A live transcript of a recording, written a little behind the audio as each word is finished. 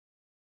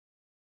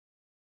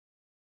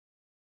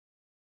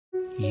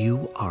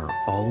You are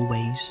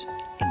always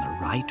in the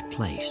right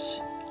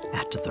place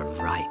at the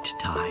right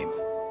time.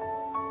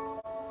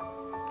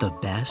 The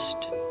best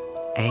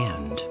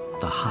and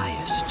the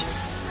highest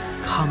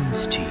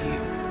comes to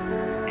you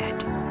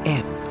at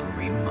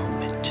every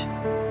moment.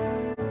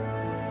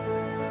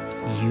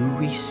 You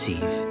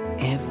receive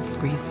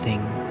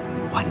everything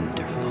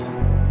wonderful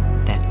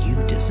that you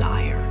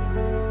desire.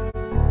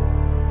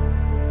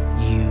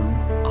 You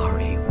are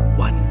a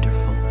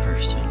wonderful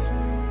person.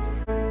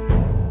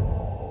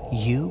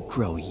 You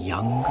grow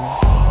younger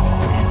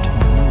and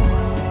more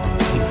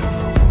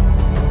beautiful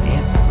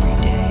every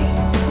day.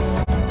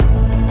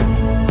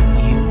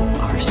 You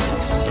are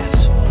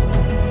successful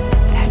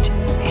at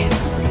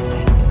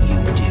everything you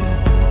do.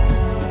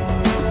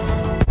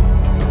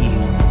 You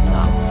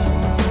love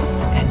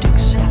and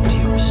accept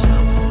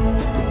yourself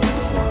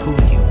for who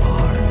you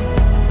are.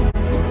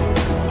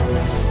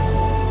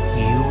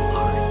 You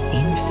are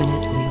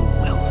infinitely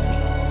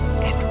wealthy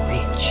and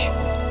rich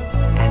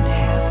and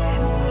have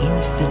an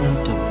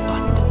infinite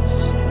abundance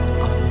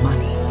of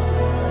money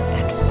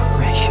and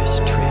precious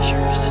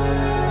treasures.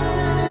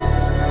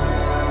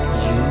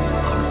 You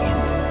are in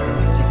the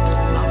perfect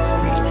love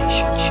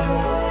relationship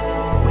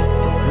with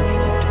the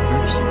perfect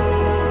person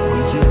for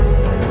you.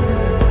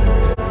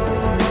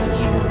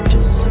 You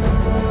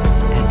deserve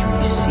and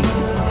receive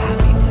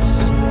happiness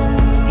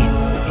in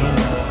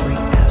every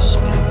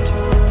aspect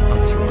of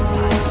your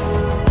life.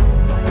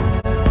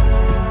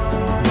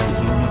 The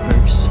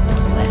universe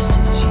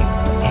blesses you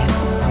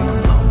every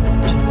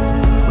moment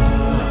with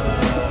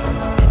love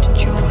and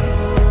joy.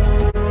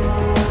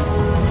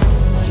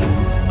 You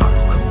are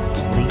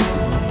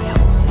completely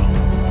healthy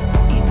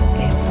in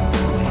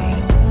every way.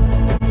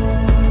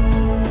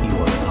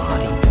 Your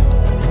body,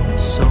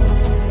 soul,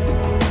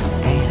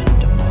 and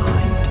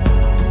mind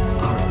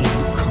are in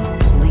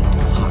complete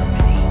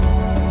harmony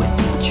with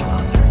each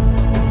other,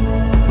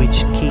 which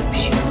keeps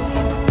you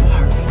in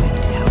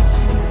perfect health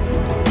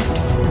and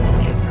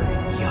forever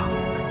young.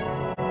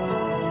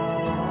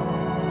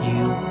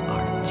 You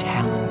are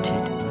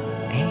talented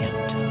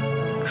and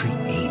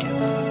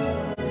creative.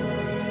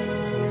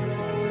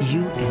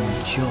 You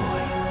enjoy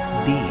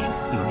being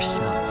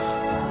yourself.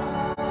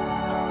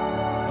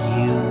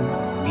 You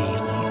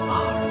really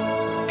are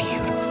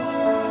beautiful.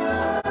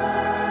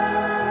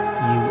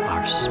 You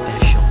are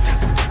special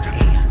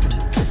and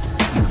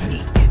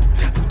unique.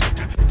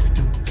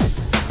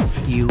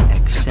 You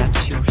accept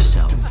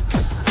yourself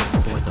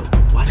for the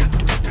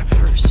wonderful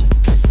person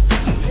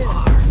you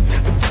are.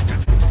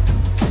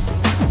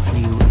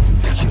 You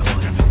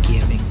enjoy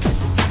giving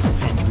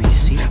and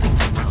receiving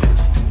love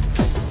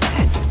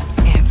at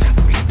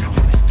every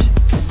moment.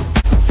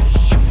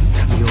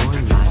 Your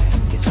life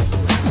is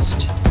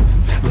blessed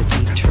with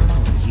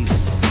eternal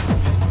youth,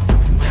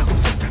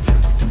 wealth,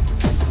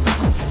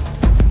 love,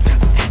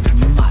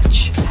 and much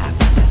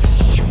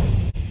happiness.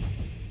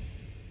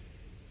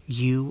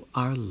 You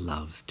are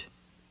loved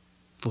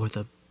for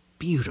the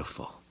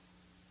beautiful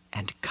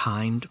and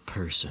kind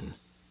person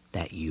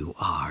that you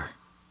are.